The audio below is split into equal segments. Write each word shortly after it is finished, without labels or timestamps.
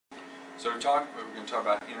So we're going to talk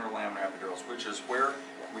about interlaminar epidurals, which is where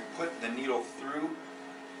we put the needle through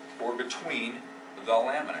or between the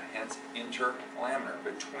lamina, hence interlaminar,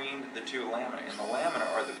 between the two lamina. And the lamina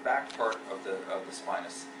are the back part of the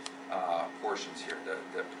spinous portions here,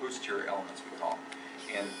 the posterior elements we call them.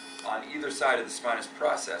 And on either side of the spinous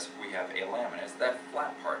process, we have a lamina. It's that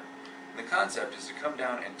flat part. And the concept is to come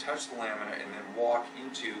down and touch the lamina and then walk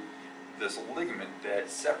into this ligament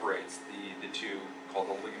that separates the two, called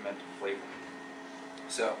the ligamentum flavum.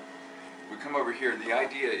 So we come over here. The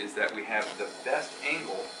idea is that we have the best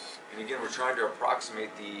angle, and again we're trying to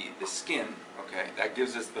approximate the skin. Okay, that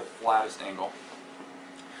gives us the flattest angle.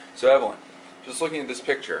 So Evelyn, just looking at this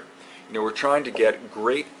picture, you know, we're trying to get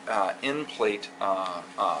great end-plate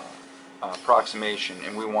approximation,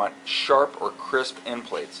 and we want sharp or crisp end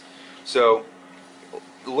plates. So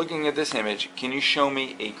looking at this image, can you show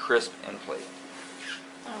me a crisp end plate?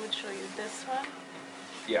 I would show you this one.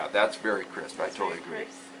 Yeah, that's very crisp. That's I totally agree.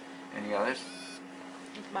 crisp. Any others?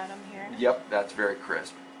 At the bottom here. Yep, that's very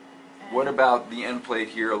crisp. And What about the end plate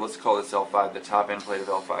here? Let's call this L5, the top end plate of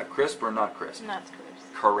L5. Crisp or not crisp? not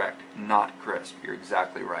crisp. Correct, not crisp. You're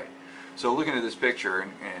exactly right. So looking at this picture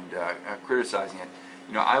and criticizing it,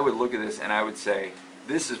 you know, I would look at this and I would say,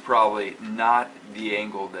 this is probably not the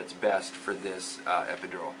angle that's best for this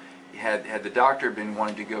epidural. Had the doctor been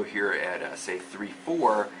wanting to go here at say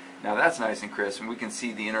 3-4, now that's nice and crisp, and we can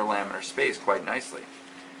see the interlaminar space quite nicely.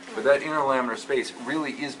 But that interlaminar space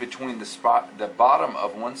really is between the bottom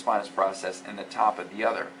of one spinous process and the top of the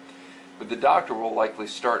other. But the doctor will likely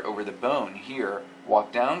start over the bone here,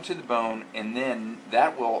 walk down to the bone, and then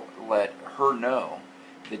that will let her know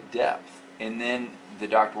the depth, and then the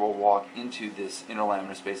doctor will walk into this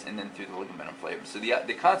interlaminar space and then through the ligamentum flavum. So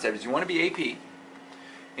the concept is you want to be AP,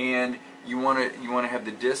 and you want to have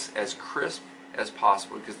the disc as crisp as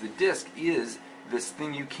possible, because the disc is this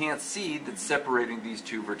thing you can't see that's separating these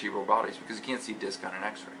two vertebral bodies, because you can't see disc on an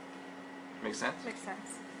X-ray. Make sense? Makes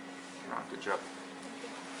sense. Oh, good job.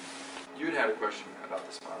 You had a question about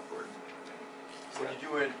the spinal cord. When you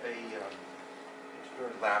do an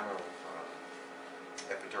interlaminar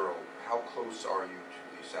epidural, how close are you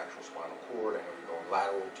to the sacral spinal cord? I know you're going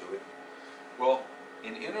lateral to it. Well,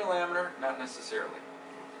 in interlaminar, not necessarily.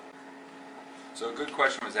 So a good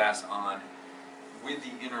question was asked on, with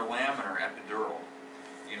the interlaminar epidural,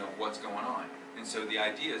 you know, what's going on? And so the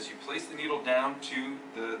idea is you place the needle down to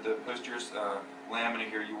the posterior lamina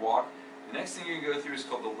here, you walk. The next thing you go through is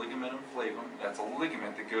called the ligamentum flavum. That's a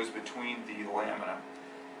ligament that goes between the lamina.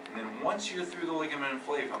 And then once you're through the ligamentum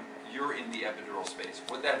flavum, you're in the epidural space.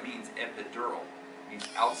 What that means, epidural, means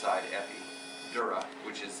outside epi, dura,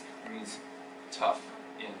 which means tough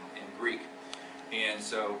in Greek. And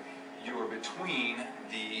so you are between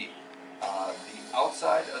the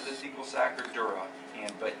outside of the thecal sac or dura,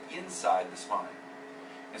 but inside the spine.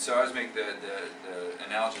 And so I always make the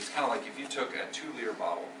analogy, it's kind of like if you took a 2-liter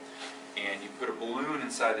bottle and you put a balloon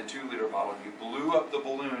inside the 2-liter bottle, you blew up the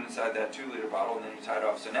balloon inside that 2-liter bottle, and then you tied it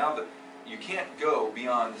off. So now you can't go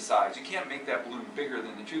beyond the size. You can't make that balloon bigger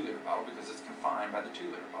than the 2-liter bottle because it's confined by the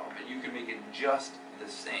 2-liter bottle, but you can make it just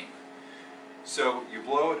the same. So you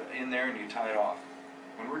blow it in there and you tie it off.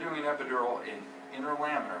 When we're doing an epidural in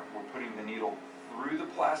interlaminar, we're putting the needle through the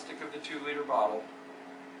plastic of the 2-liter bottle,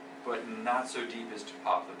 but not so deep as to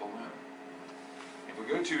pop the balloon. If we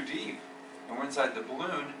go too deep and we're inside the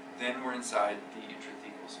balloon, then we're inside the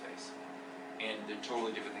intrathecal space. And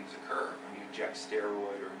totally different things occur. When you inject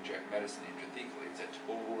steroid or inject medicine intrathecally, it's a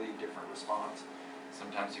totally different response.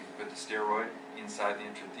 Sometimes if you put the steroid inside the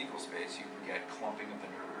intrathecal space, you can get clumping of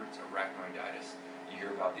the nerve roots, arachnoiditis. You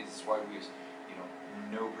hear about these. That's why we use, you know,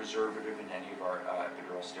 no preservative in any of our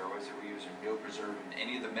epidural steroids that we use, or no preservative in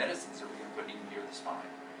any of the medicines that we're going to put even near the spine.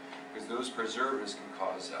 Because those preservatives can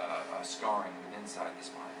cause scarring inside the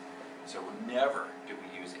spine. So never do we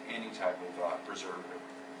use any type of preservative.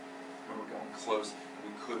 When we're going close,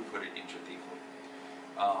 we could put it intrathecally.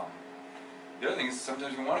 The other thing is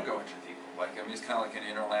sometimes we want to go intrathecal. Like, I mean, it's kind of like an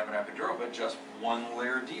interlaminar epidural, but just one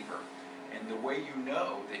layer deeper. And the way you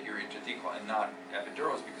know that you're intrathecal and not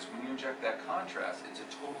epidural is because when you inject that contrast, it's a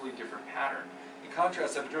totally different pattern. The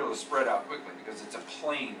contrast epidural is spread out quickly because it's a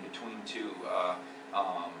plane between two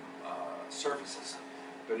surfaces.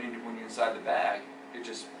 But when you're inside the bag, it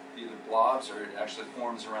just either blobs or it actually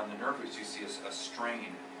forms around the nerve roots. You see a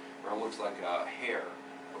strain where it looks like a hair,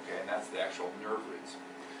 okay, and that's the actual nerve roots.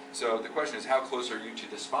 So the question is, how close are you to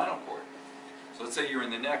the spinal cord? So let's say you're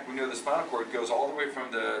in the neck. We know the spinal cord goes all the way from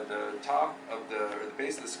the top of the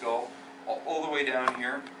base of the skull all the way down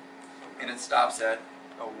here, and it stops at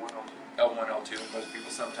L1, L2, most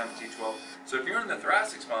people sometimes T12. So if you're in the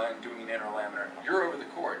thoracic spine doing an interlaminar, you're over the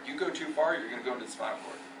cord. You go too far, you're going to go into the spinal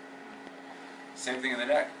cord. Same thing in the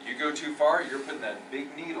neck. You go too far, you're putting that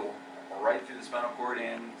big needle right through the spinal cord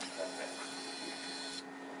and that's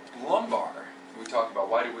it. Lumbar, we talk about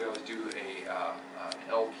why do we always do an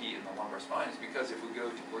LP in the lumbar spine, is because if we're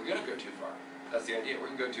going to go too far. That's the idea. We're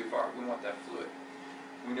going to go too far. We want that fluid.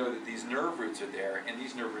 We know that these nerve roots are there, and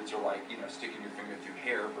these nerve roots are like, sticking your finger through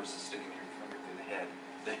hair versus sticking your finger through the head.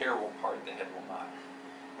 The hair will part, the head will not.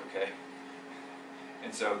 Okay?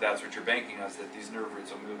 And so that's what you're banking on, is that these nerve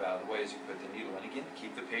roots will move out of the way as you put the needle in. Again,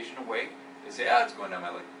 keep the patient awake. They say, it's going down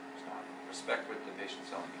my leg. It's not. Respect what the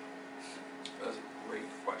patient's telling you. That's a great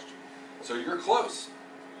question. So you're close.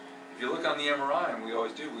 If you look on the MRI, and we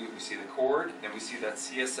always do, we see the cord, then we see that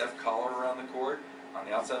CSF collar around the cord. On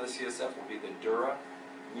the outside of the CSF will be the dura.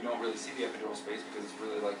 We don't really see the epidural space because it's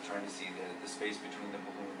really like trying to see the space between the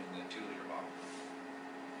balloon and the 2-liter bottle.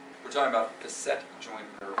 We're talking about facet joint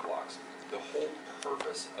nerve blocks. The whole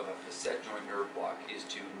purpose of a facet joint nerve block is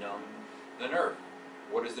to numb the nerve.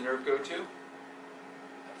 What does the nerve go to? The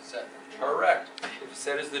facet. Correct. The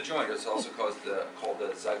facet is the joint. It's also called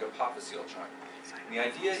the zygapophyseal joint. And the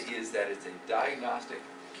idea is that it's a diagnostic,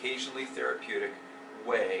 occasionally therapeutic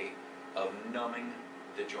way of numbing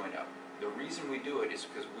the joint up. The reason we do it is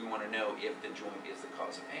because we want to know if the joint is the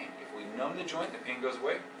cause of pain. If we numb the joint, the pain goes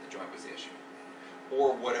away, the joint was the issue.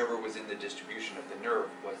 Or whatever was in the distribution of the nerve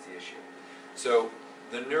was the issue. So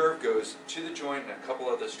the nerve goes to the joint and a couple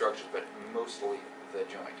other structures, but mostly the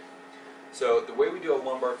joint. So the way we do a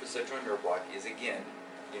lumbar facet joint nerve block is, again,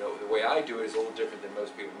 the way I do it is a little different than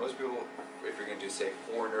most people. Most people, if you're going to do, say,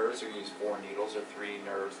 4 nerves, you're going to use 4 needles, or 3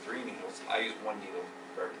 nerves, 3 needles. I use 1 needle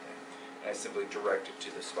for everything. And I simply direct it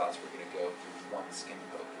to the spots we're going to go through 1 skin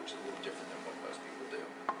poke, which is a little different than what most people do.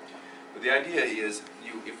 But the idea is,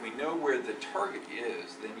 if we know where the target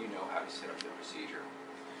is, then you know how to set up the procedure.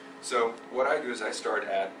 So what I do is I start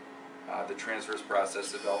at the transverse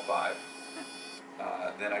process of L5,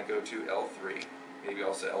 then I go to L3, maybe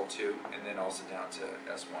also L2, and then also down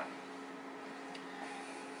to S1.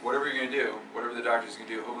 Whatever you're going to do, whatever the doctor's going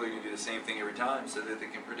to do, hopefully you're going to do the same thing every time so that they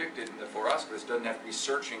can predict it, and the fluoroscopist doesn't have to be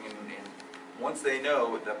searching, and once they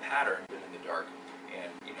know the pattern in the dark,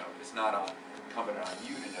 and it's not incumbent on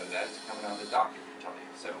you to know that, it's incumbent on the doctor to tell you.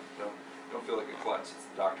 So don't feel like a klutz, it's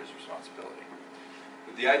the doctor's responsibility.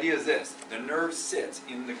 But the idea is this: the nerve sits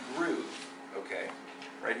in the groove, okay,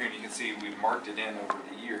 right here, and you can see we've marked it in over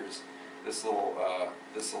the years, this little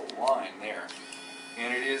line there.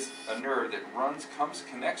 And it is a nerve that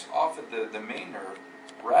connects off of the main nerve,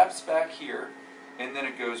 wraps back here, and then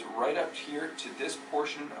it goes right up here to this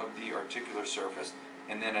portion of the articular surface,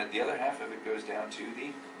 and then the other half of it goes down to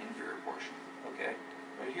the inferior portion, okay,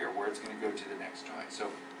 right here, where it's going to go to the next joint. So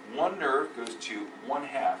one nerve goes to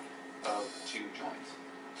 1/2 of 2 joints.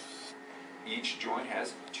 Each joint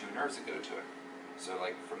has 2 nerves that go to it. So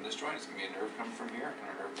like from this joint, it's going to be a nerve coming from here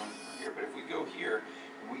and a nerve coming from here. But if we go here,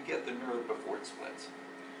 we get the nerve before it splits.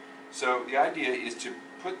 So the idea is to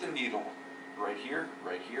put the needle right here,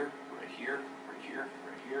 right here, right here, right here,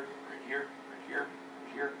 right here, right here, right here,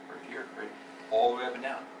 right here, right here, right, all the way up and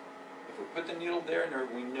down. If we put the needle there,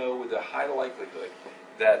 we know with a high likelihood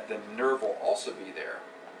that the nerve will also be there,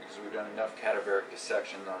 because we've done enough cadaveric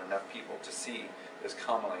dissection on enough people to see this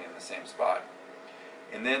commonly in the same spot.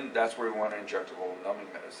 And then that's where we want an injectable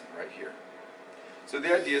numbing medicine, right here. So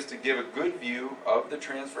the idea is to give a good view of the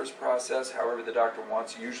transverse process, however the doctor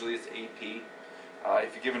wants. Usually it's AP.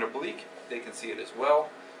 If you give an oblique, they can see it as well,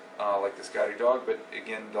 like this guided dog. But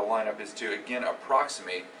again, the lineup is to, again,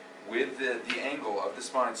 approximate with the angle of the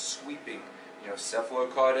spine sweeping,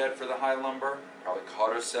 cephalocaudate for the high lumbar, probably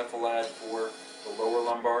caudocephalad for the lower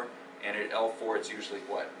lumbar, and at L4 it's usually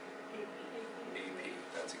what? AP.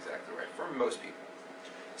 That's exactly right, for most people.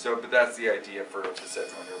 So, but that's the idea for a facet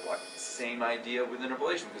joint nerve block. Same idea with an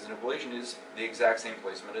ablation, because an ablation is the exact same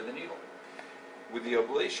placement of the needle. With the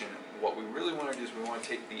ablation, what we really want to do is we want to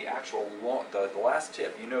take the actual the last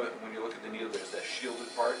tip. When you look at the needle, there's that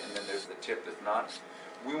shielded part, and then there's the tip that's not.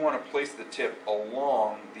 We want to place the tip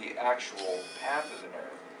along the actual path of the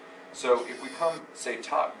nerve. So if we come, say,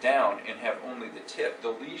 top down and have only the tip, the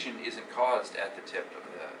lesion isn't caused at the tip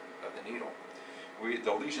of the needle.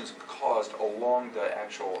 The lesion's caused along the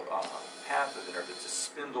actual path of the nerve. It's a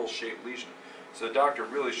spindle-shaped lesion. So the doctor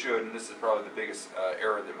really should, and this is probably the biggest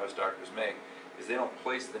error that most doctors make, is they don't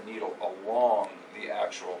place the needle along the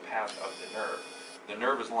actual path of the nerve. The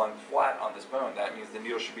nerve is lying flat on this bone. That means the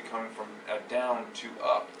needle should be coming from down to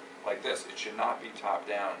up, like this. It should not be top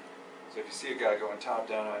down. So if you see a guy going top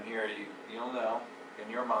down on here, you'll know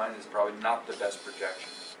in your mind is probably not the best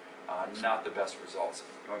projection. not the best results.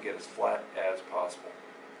 You want to get as flat as possible.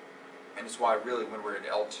 And it's why really when we're at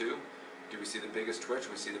L2, do we see the biggest twitch?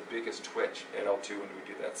 We see the biggest twitch at L2 when we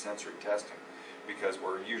do that sensory testing, because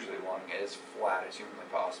we're usually wanting as flat as humanly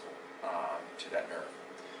possible to that nerve.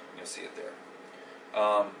 You'll see it there.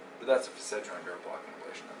 But that's a facet joint nerve blocking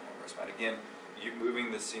ablation on the lumbar spine. Again, you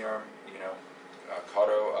moving the C-arm,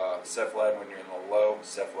 caudocephalad when you're in the low,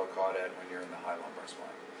 cephalocaudad when you're in the high lumbar spine.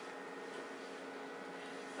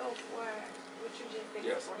 So for what you just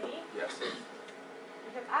Yes. explained, Yes.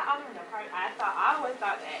 because I don't know, I always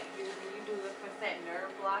thought that when you do the facet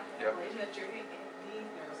nerve block Yep. ablation that you're hitting these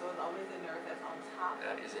nerves, so it's always the nerve that's on top.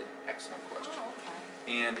 That is an excellent question. Oh,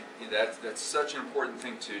 okay. And that's such an important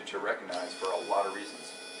thing to recognize for a lot of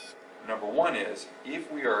reasons. Number one is, if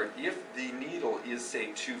the needle is,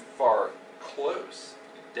 say, too far close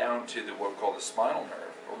down to what we call the spinal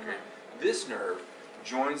nerve, okay, this nerve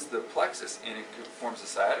joins the plexus and it forms the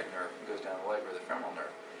sciatic nerve and goes down the leg or the femoral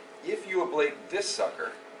nerve. If you ablate this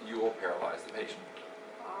sucker, you will paralyze the patient,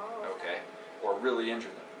 Oh, okay, or really injure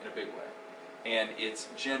them in a big way. And it's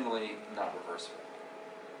generally not reversible.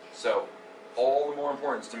 So, all the more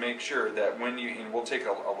importance to make sure that and we'll take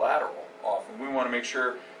a lateral off, and we want to make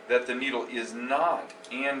sure that the needle is not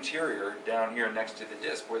anterior down here next to the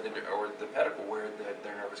disc or the pedicle where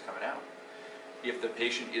their nerve is coming out. If the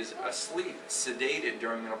patient is asleep, sedated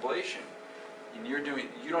during an ablation, and you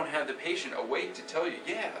don't have the patient awake to tell you,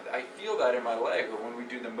 yeah, I feel that in my leg, or when we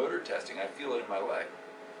do the motor testing, I feel it in my leg.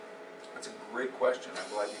 That's a great question.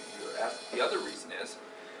 I'm glad you asked. The other reason is,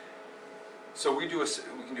 so we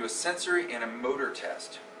can do a sensory and a motor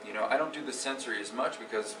test. I don't do the sensory as much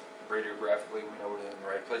because radiographically we know we're in the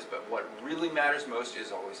right place, but what really matters most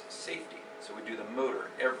is always safety. So we do the motor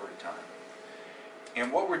every time.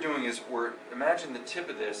 And what we're doing is imagine the tip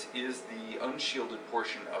of this is the unshielded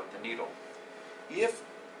portion of the needle. If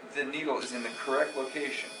the needle is in the correct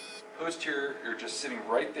location, posterior or just sitting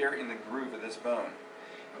right there in the groove of this bone,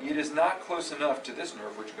 it is not close enough to this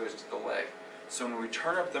nerve which goes to the leg. So when we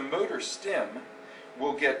turn up the motor stem,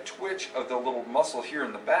 we'll get twitch of the little muscle here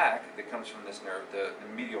in the back that comes from this nerve, the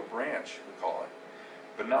medial branch we call it,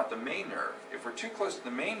 but not the main nerve. If we're too close to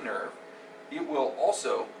the main nerve, it will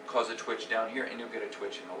also cause a twitch down here and you'll get a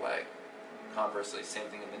twitch in the leg. Conversely, same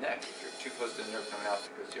thing in the neck. If you're too close to the nerve coming out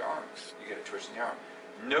that goes to your arm, you get a twitch in the arm.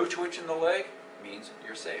 No twitch in the leg means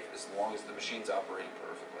you're safe as long as the machine's operating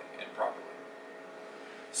perfectly and properly.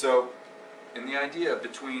 So, in the idea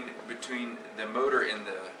between the motor and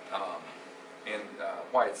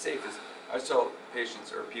why it's safe is, I tell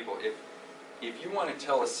patients or people, if you want to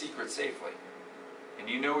tell a secret safely, and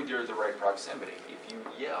you know you're the right proximity, if you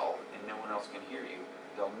yell and no one else can hear you,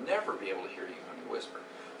 they'll never be able to hear you when you whisper.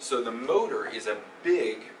 So the motor is a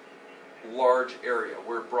big, large area.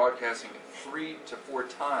 We're broadcasting 3 to 4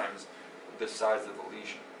 times the size of the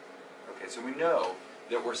lesion. Okay, so we know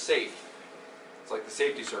that we're safe. It's like the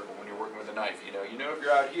safety circle when you're working with a knife. You know if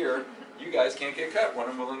you're out here, you guys can't get cut. Wood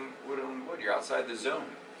on wood, you're outside the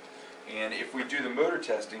zone. And if we do the motor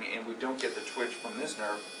testing and we don't get the twitch from this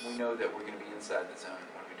nerve, we know that we're going to be inside the zone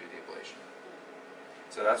when we do the ablation.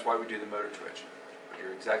 So that's why we do the motor twitch. But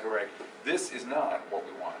you're exactly right. This is not what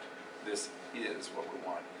we want. This is what we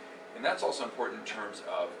want. And that's also important in terms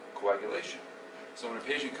of coagulation. So when a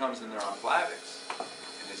patient comes in there on Plavix,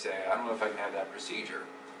 and they say, I don't know if I can have that procedure,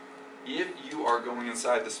 if you are going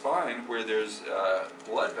inside the spine where there's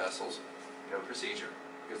blood vessels, no procedure,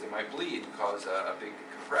 because they might bleed and cause a big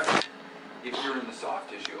compression. If you're in the soft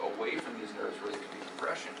tissue away from these nerves where there can be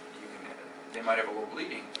compression, they might have a little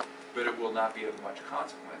bleeding, but it will not be of much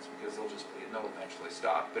consequence because they'll just bleed and they'll eventually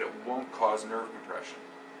stop, but it won't cause nerve compression.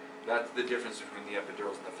 That's the difference between the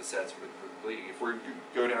epidurals and the facets with bleeding. If we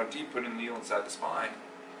go down deep, put in the needle inside the spine,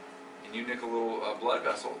 and you nick a little blood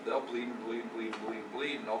vessel, they'll bleed and bleed and bleed and bleed and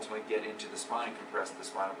bleed and ultimately get into the spine, compress the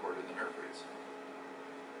spinal cord or the nerve roots.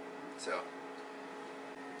 So,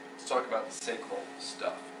 let's talk about the sacral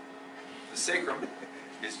stuff. The sacrum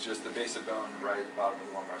is just the base of bone right at the bottom of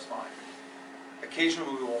the lumbar spine.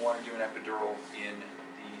 Occasionally we will want to do an epidural in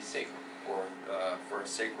the sacrum or for a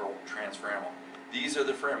sacral transforaminal. These are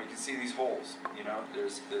the foramen. You can see these holes.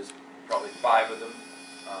 There's probably 5 of them,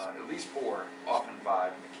 at least 4, often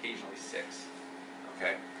 5, occasionally 6.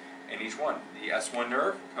 Okay, and each one, the S1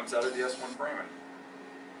 nerve comes out of the S1 foramen,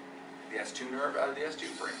 the S2 nerve out of the S2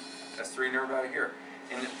 foramen, S3 nerve out of here.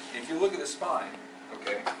 And if you look at the spine,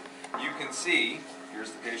 okay, you can see.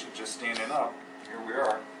 Here's the patient just standing up. Here we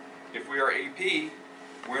are. If we are AP,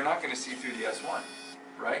 we're not going to see through the S1,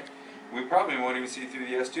 right? We probably won't even see through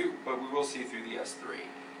the S2, but we will see through the S3.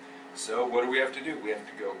 So what do we have to do? We have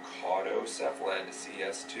to go caudocephalad to see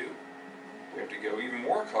S2, we have to go even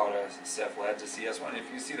more caudocephalad to CS1.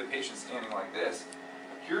 If you see the patient standing like this,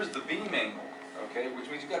 here's the beam angle, okay, which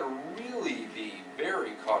means you've got to really be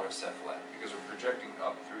very caudocephalad because we're projecting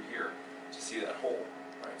up through here to see that hole,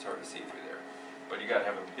 right? It's hard to see through there. But you got to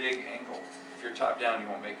have a big angle. If you're top down, you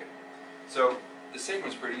won't make it. So the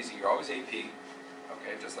segment's pretty easy. You're always AP,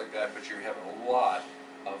 okay, just like that, but you're having a lot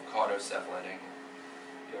of caudocephalad angle.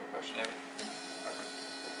 You have a question, Evan? Okay.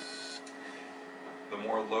 The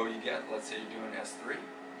more low you get, let's say you're doing S3, you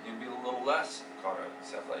can be a little less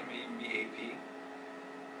caudocephalad. You may even be AP.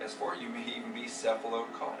 S4, you may even be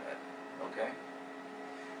cephalocaudate, okay?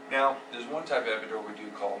 Now, there's one type of epidural we do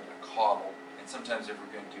called a caudal, and sometimes if we're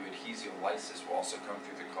going to do adhesiolysis, we'll also come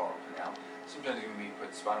through the caudal canal. Sometimes when we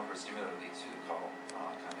put spinal cord stimulator leads through the caudal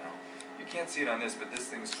canal. You can't see it on this, but this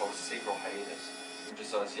thing's called a sacral hiatus. We just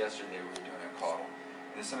saw this yesterday, we were doing a caudal.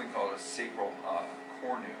 And there's something called a sacral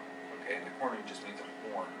cornu, okay? And the cornu just means a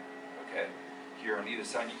horn, okay? Here on either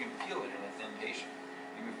side, you can feel it in a thin patient.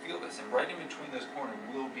 You can feel this, and right in between those corners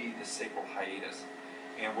will be the sacral hiatus.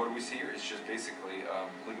 And what do we see here? It's just basically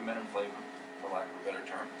ligamentum flavum, for lack of a better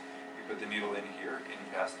term. You put the needle in here and you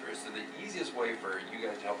pass through. So the easiest way for you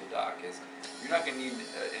guys to help the doc is, you're not going to need,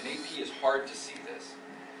 an AP is hard to see this.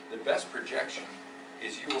 The best projection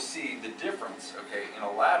is you will see the difference, okay, in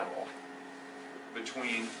a lateral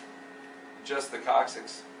between just the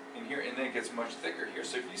coccyx in here, and then it gets much thicker here.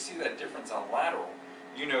 So if you see that difference on lateral,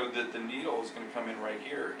 you know that the needle is going to come in right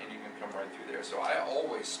here, and you can come right through there. So I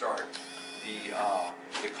always start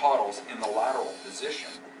the caudals in the lateral position,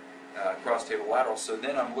 cross-table lateral. So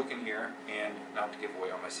then I'm looking here, and not to give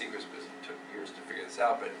away all my secrets because it took years to figure this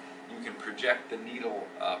out, but you can project the needle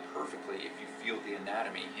perfectly if you feel the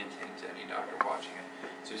anatomy, hint, hint to any doctor watching it.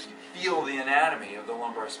 So if you feel the anatomy of the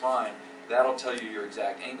lumbar spine, that'll tell you your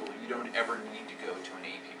exact angle. You don't ever need to go to an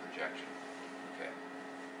AP projection. Okay.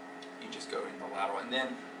 You just go in the lateral, and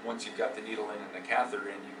then once you've got the needle in and the catheter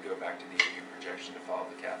in, you can go back to the AP projection to follow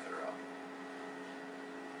the catheter up.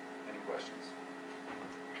 Any questions? All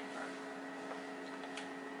right.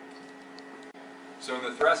 So in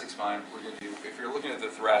the thoracic spine, we're going to do, if you're looking at the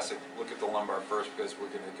thoracic, look at the lumbar first, because we're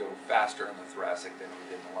going to go faster in the thoracic than we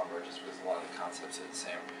did in the lumbar, just because a lot of the concepts are the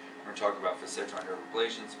same. We're going to talk about facetral nerve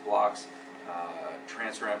ablations, blocks,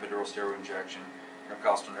 transfer epidural steroid injection,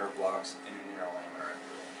 intercostal nerve blocks, and an interlaminar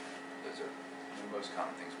epidural. Those are the most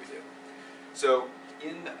common things we do. So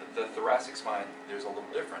in the thoracic spine, there's a little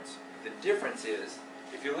difference. The difference is,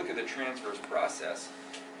 if you look at the transverse process,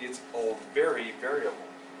 it's all very variable.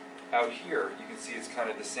 Out here, you can see it's kind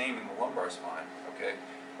of the same in the lumbar spine, okay?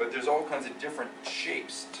 But there's all kinds of different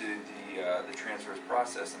shapes to the transverse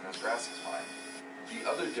process in the thoracic spine. The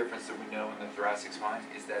other difference that we know in the thoracic spine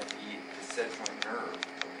is that the central nerve,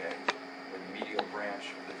 okay, or the medial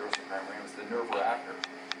branch of the dorsal primary ramus, the nerve raptor,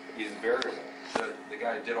 is variable. The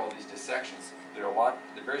guy who did all these dissections, they're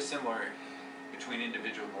very similar between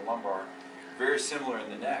individuals in the lumbar, very similar in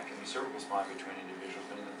the neck and the cervical spine between individuals,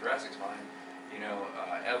 but in the thoracic spine, you know,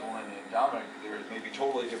 Evelyn and Dominic, there may be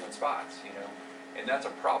totally different spots, you know, and that's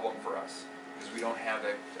a problem for us because we don't have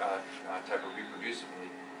that type of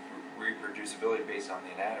reproducibility based on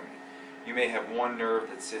the anatomy. You may have one nerve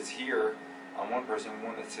that sits here on one person,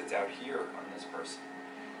 one that sits out here on this person.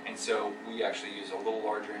 And so we actually use a little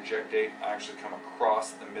larger injectate. I actually come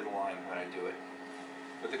across the midline when I do it.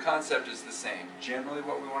 But the concept is the same. Generally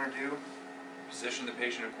what we want to do, position the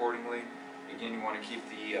patient accordingly. Again, you want to keep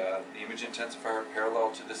the image intensifier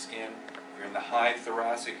parallel to the skin. If you're in the high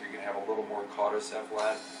thoracic, you're going to have a little more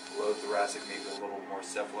caudocephalad. Low thoracic, maybe a little more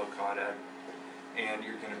cephalocaudate. And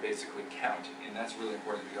you're going to basically count. And that's really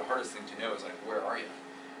important because the hardest thing to know is, like, where are you?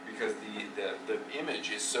 Because the image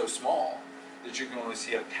is so small that you can only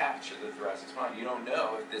see a patch of the thoracic spine. You don't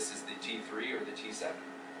know if this is the T3 or the T7.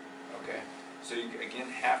 Okay? So you, again,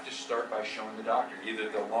 have to start by showing the doctor either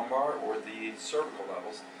the lumbar or the cervical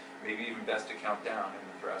levels. Maybe even best to count down in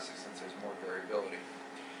the thoracic since there's more variability.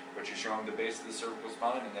 But you show them the base of the cervical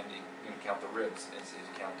spine, and then you can count the ribs as you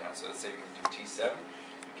count down. So let's say you can do T7,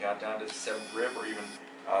 you count down to the 7th rib, or even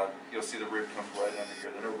you'll see the rib come right under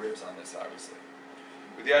here. There are no ribs on this, obviously.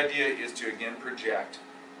 But the idea is to, again, project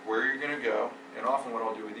where you're going to go, and often what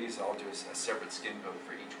I'll do with these, I'll do a separate skin poke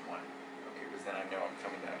for each one. Okay, because then I know I'm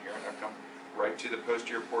coming down here, and I come right to the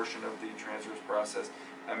posterior portion of the transverse process.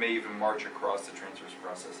 I may even march across the transverse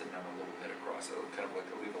process and numb a little bit across. So kind of like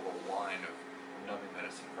leave a little line of numbing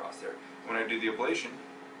medicine across there. When I do the ablation,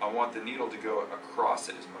 I want the needle to go across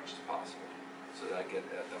it as much as possible, so that I get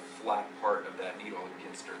the flat part of that needle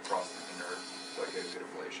against or across the nerve, so I get a good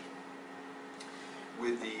ablation.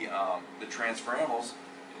 With the transforaminals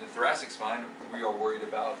in the thoracic spine, we are worried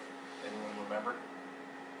about. Anyone remember?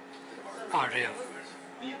 Artery of.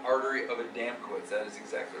 The artery of Adamkowitz. That is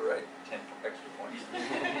exactly right. 10 extra points.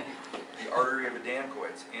 The artery of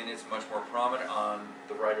Adamkowitz, and it's much more prominent on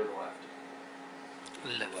the right or the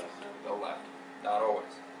left. Left. The left. Not always.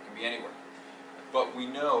 It can be anywhere. But we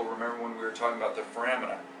know, remember when we were talking about the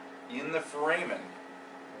foramina, in the foramen,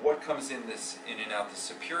 what comes in and out the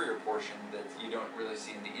superior portion that you don't really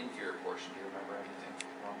see in the inferior portion? Do you remember anything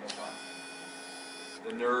along those lines?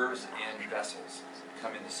 The nerves and vessels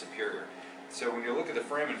come in the superior. So when you look at the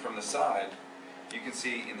foramen from the side, you can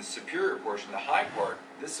see in the superior portion, the high part,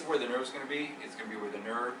 this is where the nerve is going to be. It's going to be where the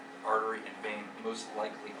nerve, artery, and vein most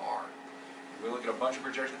likely are. We look at a bunch of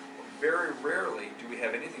projections. Very rarely do we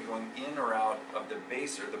have anything going in or out of the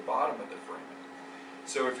base or the bottom of the foramen.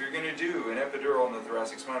 So if you're going to do an epidural in the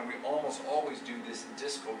thoracic spine, we almost always do this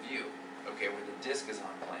discal view, okay, where the disc is on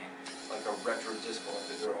plane, like a retrodiscal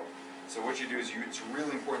epidural. So what you do is it's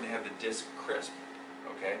really important to have the disc crisp,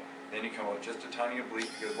 okay? Then you come out just a tiny oblique,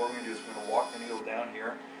 because what we're going to do is we're going to walk the needle down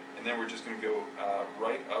here, and then we're just going to go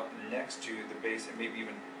right up next to the base and maybe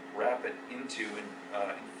even wrap it into in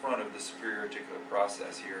front of the superior articular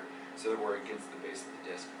process here, so that we're against the base of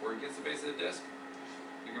the disc. If we're against the base of the disc,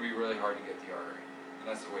 it can be really hard to get the artery. And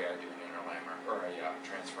that's the way I do an interlaminar, or a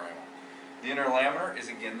transforaminal. The interlaminar is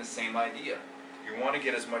again the same idea. You want to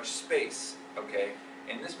get as much space, okay?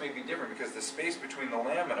 And this may be different because the space between the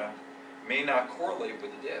lamina may not correlate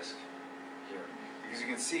with the disc here. Because you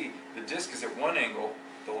can see the disc is at one angle,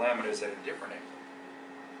 the lamina is at a different angle.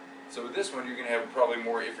 So with this one, you're going to have probably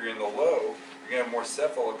more, if you're in the low, you're going to have more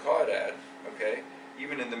cephalocaudad, okay?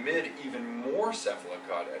 Even in the mid, even more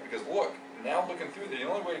cephalocaudad. Because look, now looking through, the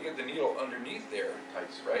only way to get the needle underneath there,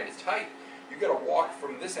 right, it's tight. You've got to walk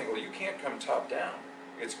from this angle. You can't come top down.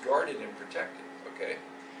 It's guarded and protected, okay?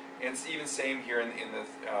 And it's even same here in the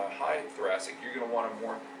high thoracic. You're going to want a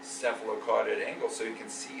more cephalocaudad angle so you can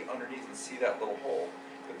see underneath and see that little hole.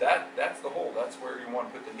 But that's the hole. That's where you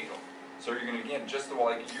want to put the needle. So you're going to, again, just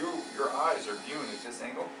like your eyes are viewing at this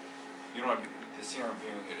angle, you don't have the serum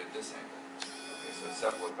viewing it at this angle. Okay, so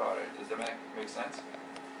cephalocaudad. Does that make sense?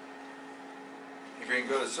 If you can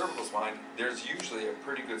go to cervical spine, there's usually a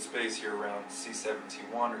pretty good space here around C7,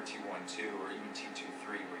 T1, or T1, 2, or even T2, 3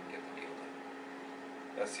 where you can get the needle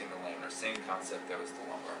in. That's the interlaminar. Same concept that was the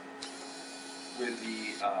lumbar. With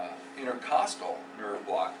the intercostal nerve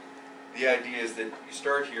block, the idea is that you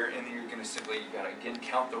start here and then you're going to simply, you got to again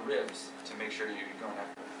count the ribs to make sure you're going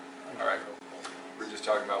after. All right. We're just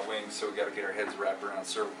talking about wings, so we got to get our heads wrapped around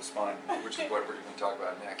cervical spine, which is what we're going to talk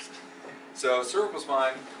about next. So cervical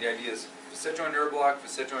spine, the idea is facet joint nerve block,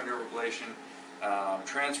 facet joint nerve ablation,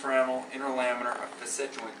 transforaminal, interlaminar, a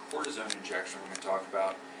facet joint cortisone injection we're going to talk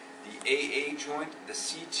about, the AA joint, the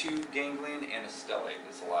C2 ganglion, and a stellate.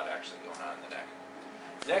 There's a lot actually going on in the neck.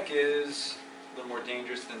 Neck is a little more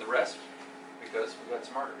dangerous than the rest because we've got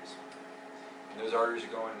some arteries. And those arteries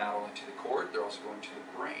are going not only to the cord, they're also going to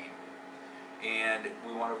the brain. And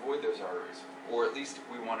we want to avoid those arteries, or at least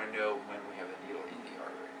we want to know when we have a needle in the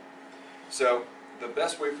artery. So the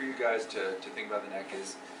best way for you guys to think about the neck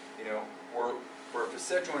is, you know, for a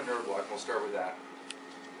facet joint nerve block, we'll start with that.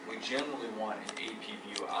 We generally want an AP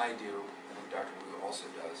view. I do, I think Dr. Wu also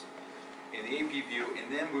does. In the AP view,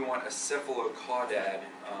 and then we want a cephalocaudad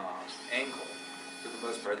angle for the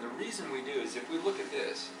most part. And the reason we do is if we look at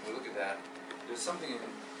this, we look at that, there's something in,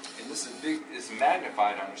 and this is big, is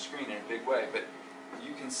magnified on the screen in a big way, but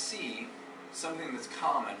you can see something that's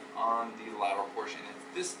common on the lateral portion.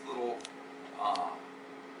 It's this little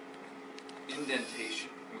indentation.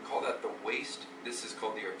 We call that the waist. This is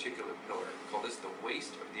called the articular pillar. We call this the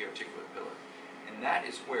waist of the articular pillar. And that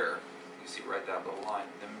is where, you see right that little line,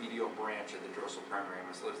 the medial branch of the dorsal primary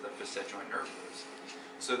ramus lives, the facet joint nerve lives.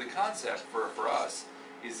 So the concept for us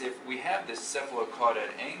is if we have this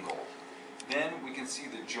cephalocaudad angle, then we can see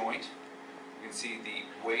the joint, we can see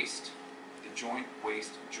the waist, the joint,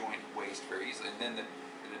 waist, very easily. And then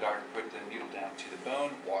the doctor put the needle down to the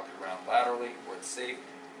bone, walk it around laterally where it's safe,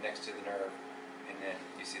 next to the nerve, and then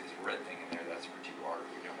you see this red thing in there, that's a vertebral artery,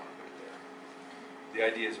 we don't want to put it there. The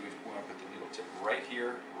idea is we want to put the needle tip right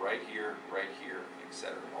here,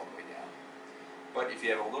 etc., all the way down. But if you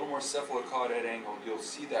have a little more cephalocaudad angle, you'll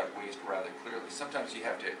see that waist rather clearly. Sometimes you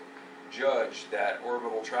have to judge that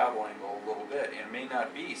orbital travel angle a little bit, and it may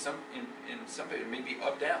not be, in some patients, it may be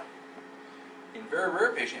up-down. In very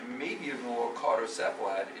rare patient, it may be even a little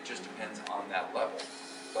caudocephalad, it just depends on that level.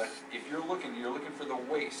 But if you're looking for the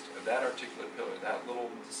waist of that articular pillar, that little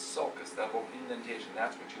sulcus, that little indentation,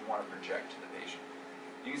 that's what you want to project to the patient.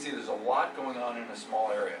 You can see there's a lot going on in a small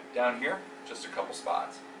area. Down here, just a couple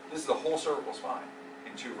spots. This is the whole cervical spine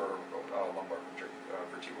in two lumbar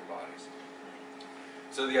vertebral bodies.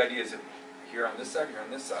 So the idea is, if here on this side, here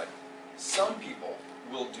on this side, some people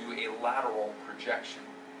will do a lateral projection,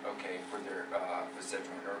 okay, for their facet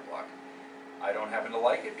joint nerve block. I don't happen to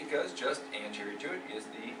like it because just anterior to it is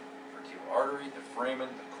the vertebral artery, the foramen,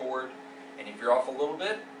 the cord, and if you're off a little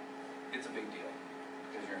bit, it's a big deal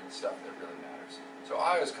because you're in the stuff that really matters. So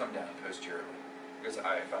I always come down posteriorly because if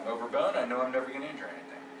I'm over bone, I know I'm never going to injure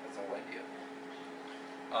anything. That's the whole idea.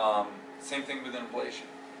 Same thing with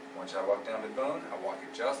ablation. Once I walk down to bone, I walk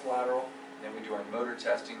it just lateral. Then we do our motor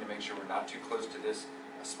testing to make sure we're not too close to this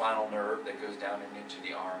spinal nerve that goes down and into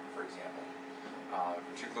the arm, for example. If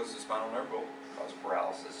we're too close to the spinal nerve, will cause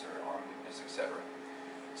paralysis or arm weakness, etc.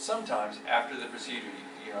 Sometimes after the procedure,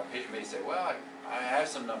 a patient may say, well, I have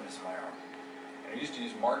some numbness in my arm. And I used to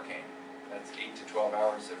use Marcaine. That's 8 to 12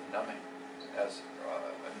 hours of numbing. That's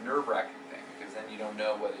a nerve-wracking thing because then you don't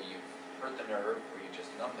know whether you hurt the nerve or you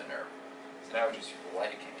just numb the nerve. So now we just use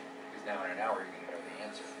lidocaine because now in an hour you're going to know the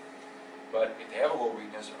answer. But if they have a little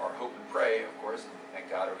weakness, our hope and pray, of course, and thank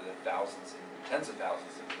God over the thousands and tens of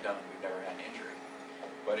thousands that we've done, we've never had an injury.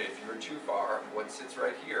 But if you're too far, what sits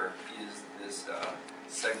right here is this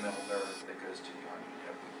segmental nerve that goes to the arm. You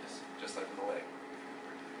have weakness, just like with the leg, if you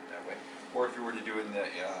were to do it that way. Or if you were to do it in the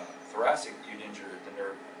thoracic, you'd injure the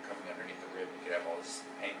nerve coming underneath the rib. You could have all this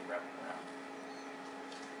pain wrapping around.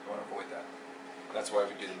 You want to avoid that. That's why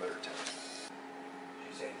we do the motor test. Did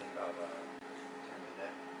you say anything about turning the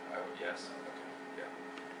neck? Yes. Okay. Yeah.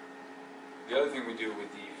 The other thing we do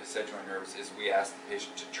with the facet joint nerves is we ask the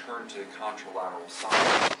patient to turn to the contralateral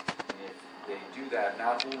side. And if they do that,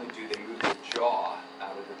 not only do they move the jaw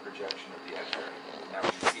out of the projection of the X-ray, now we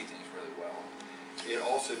can see things really well, it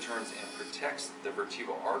also turns and protects the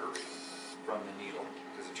vertebral artery from the needle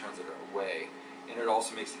because it turns it away. And it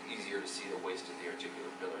also makes it easier to see the waist of the articular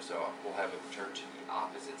pillar. So we'll have it turn to the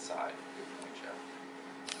opposite side. Good point, Jeff.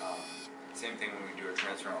 Same thing when we do a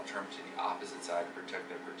transfer, I'll turn to the opposite side to protect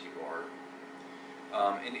the vertebral artery.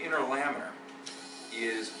 An interlaminar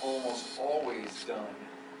is almost always done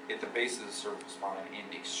at the base of the cervical spine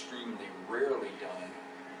and extremely rarely done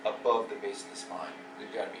above the base of the spine.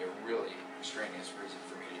 There's got to be a really extraneous reason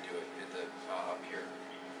for me to do it at the, up here.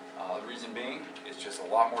 The reason being, it's just a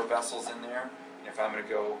lot more vessels in there. And if I'm going to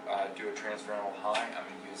go do a transfemoral high, I'm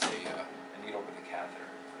going to use a needle with a catheter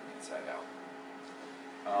from the inside out.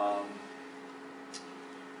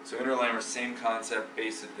 So interlaminar, same concept,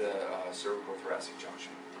 base of the cervical thoracic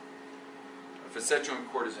junction. A facet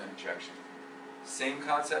joint cortisone injection, same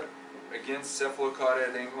concept. Again,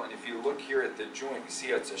 cephalocaudate angle, and if you look here at the joint, you see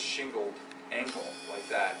it's a shingled angle like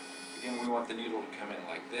that. Again, we want the needle to come in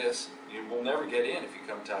like this. You will never get in if you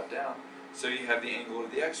come top down. So you have the angle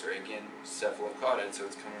of the X-ray. Again, cephalocaudate, so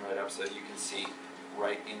it's coming right up so you can see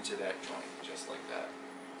right into that joint, just like that.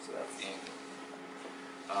 So that's the angle.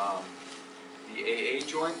 The AA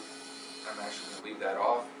joint, I'm actually going to leave that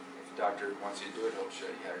off. If the doctor wants you to do it, he'll show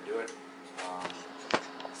you how to do it.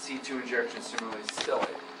 C2 injection, similarly,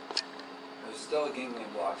 stellate. The stellate ganglion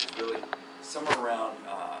block is really somewhere around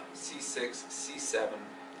C6, C7.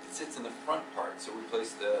 It sits in the front part, so we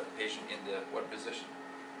place the patient in the what position?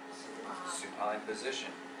 Supine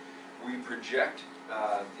position. We project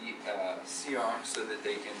the C-arm so that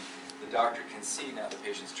the doctor can see now the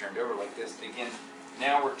patient's turned over like this. Again,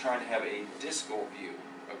 now we're trying to have a distal view,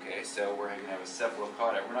 okay? So we're going to have a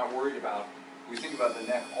cephalocaudate. We're not worried about, we think about the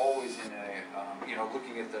neck always in a,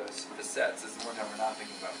 looking at the facets. This is one time we're not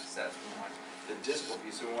thinking about facets. We want the distal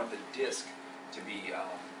view, so we want the disc to be en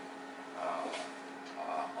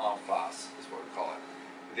face, is what we call it.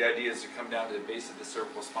 The idea is to come down to the base of the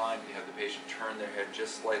cervical spine. You have the patient turn their head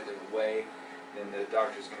just slightly away. Then the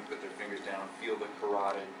doctor is going to put their fingers down, feel the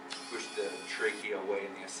carotid, push the trachea away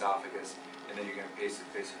in the esophagus, and then you're going to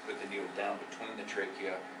basically put the needle down between the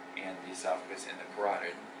trachea and the esophagus and the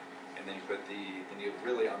carotid. And then you put the needle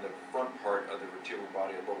really on the front part of the vertebral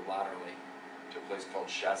body a little laterally to a place called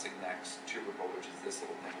Chassagnac's tubercle, which is this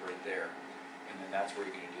little thing right there. And then that's where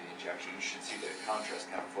you're going to do the injection. You should see the contrast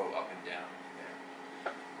kind of flow up and down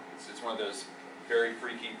there. It's one of those very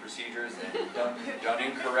freaky procedures, and done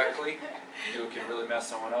incorrectly, you can really mess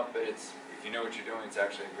someone up, but if you know what you're doing, it's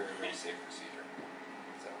actually a very, very safe procedure.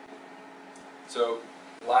 So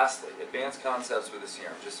lastly, advanced concepts with the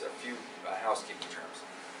C-arm, just a few housekeeping terms.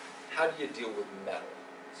 How do you deal with metal?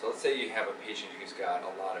 So let's say you have a patient who's got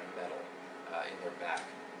a lot of metal in their back.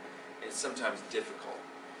 It's sometimes difficult.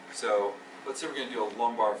 So let's say we're going to do a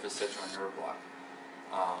lumbar facet joint nerve block.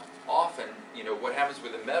 Often, what happens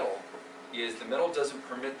with the metal is the metal doesn't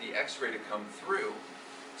permit the X-ray to come through,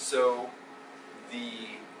 so the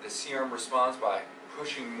C-arm responds by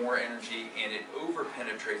pushing more energy, and it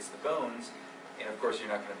over-penetrates the bones, and of course you're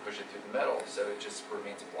not going to push it through the metal, so it just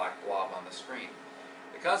remains a black blob on the screen.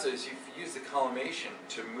 The concept is if you use the collimation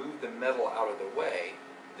to move the metal out of the way,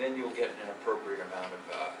 then you'll get an appropriate amount of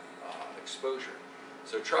exposure.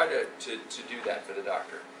 So try to do that for the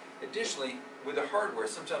doctor. Additionally, with the hardware,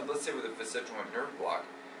 sometimes, let's say with a facet joint nerve block,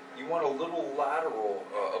 you want a little lateral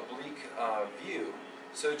oblique view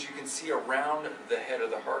so that you can see around the head of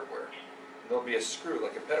the hardware. There'll be a screw,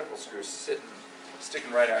 like a pedicle screw,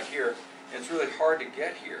 sticking right out here. And it's really hard to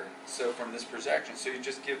get here, so from this projection, so you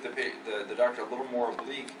just give the doctor a little more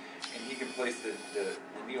oblique, and he can place the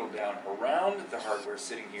needle down around the hardware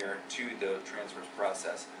sitting here to the transverse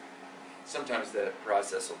process. Sometimes the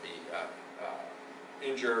process will be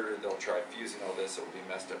injured, or they'll try fusing all this, it will be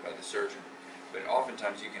messed up by the surgeon. But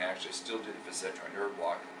oftentimes you can actually still do the facet joint nerve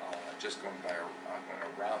block just going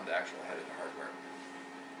around the actual head of the hardware.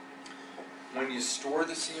 When you store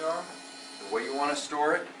the C-arm, the way you want to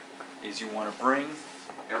store it is you want to bring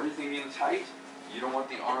everything in tight. You don't want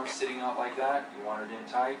the arm sitting out like that. You want it in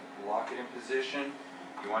tight, lock it in position.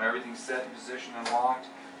 You want everything set in position and locked,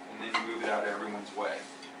 and then you move it out everyone's way.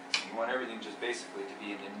 You want everything just basically to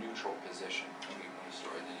be in a neutral position when you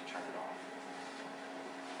store it, then you turn it off.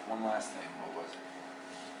 One last thing, what was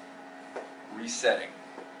it? Resetting.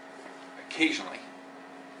 Occasionally,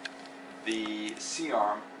 the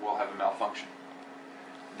C-arm will have a malfunction.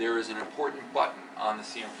 There is an important button on the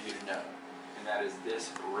C-arm for you to know, and that is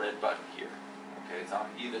this red button here. Okay, it's on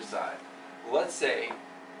either side. Let's say,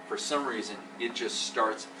 for some reason, it just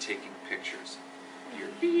starts taking pictures. You're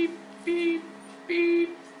beep, beep,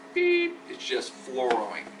 beep, beep. It's just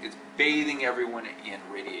fluoroing. It's bathing everyone in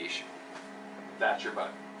radiation. That's your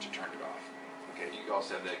button to turn it off. Okay, you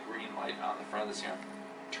also have that green light on the front of the C-arm.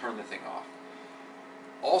 Turn the thing off.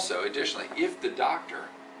 Also, additionally, if the doctor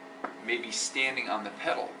may be standing on the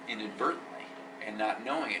pedal inadvertently and not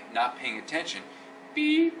knowing it, not paying attention,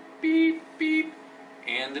 beep, beep, beep,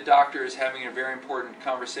 and the doctor is having a very important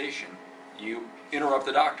conversation, you interrupt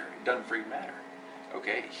the doctor. It doesn't freaking matter.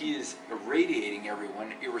 Okay? He is irradiating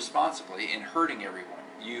everyone irresponsibly and hurting everyone,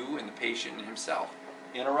 you and the patient and himself.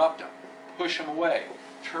 Interrupt him. Push him away.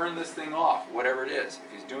 Turn this thing off, whatever it is.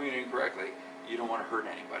 If he's doing it incorrectly, you don't want to hurt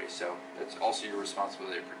anybody, so that's also your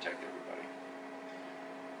responsibility to protect everybody.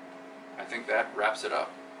 I think that wraps it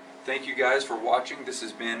up. Thank you guys for watching. This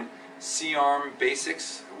has been C-arm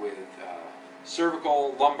basics with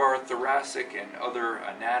cervical, lumbar, thoracic, and other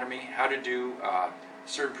anatomy, how to do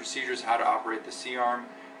certain procedures, how to operate the C-arm,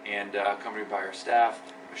 and accompanied by our staff,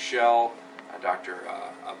 Michelle, Dr.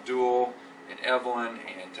 Abdul, and Evelyn,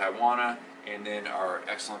 and Taiwana, and then our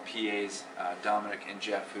excellent PAs, Dominic and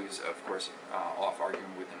Jeff, who's, of course, off arguing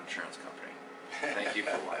with an insurance company. Thank you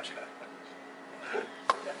for watching.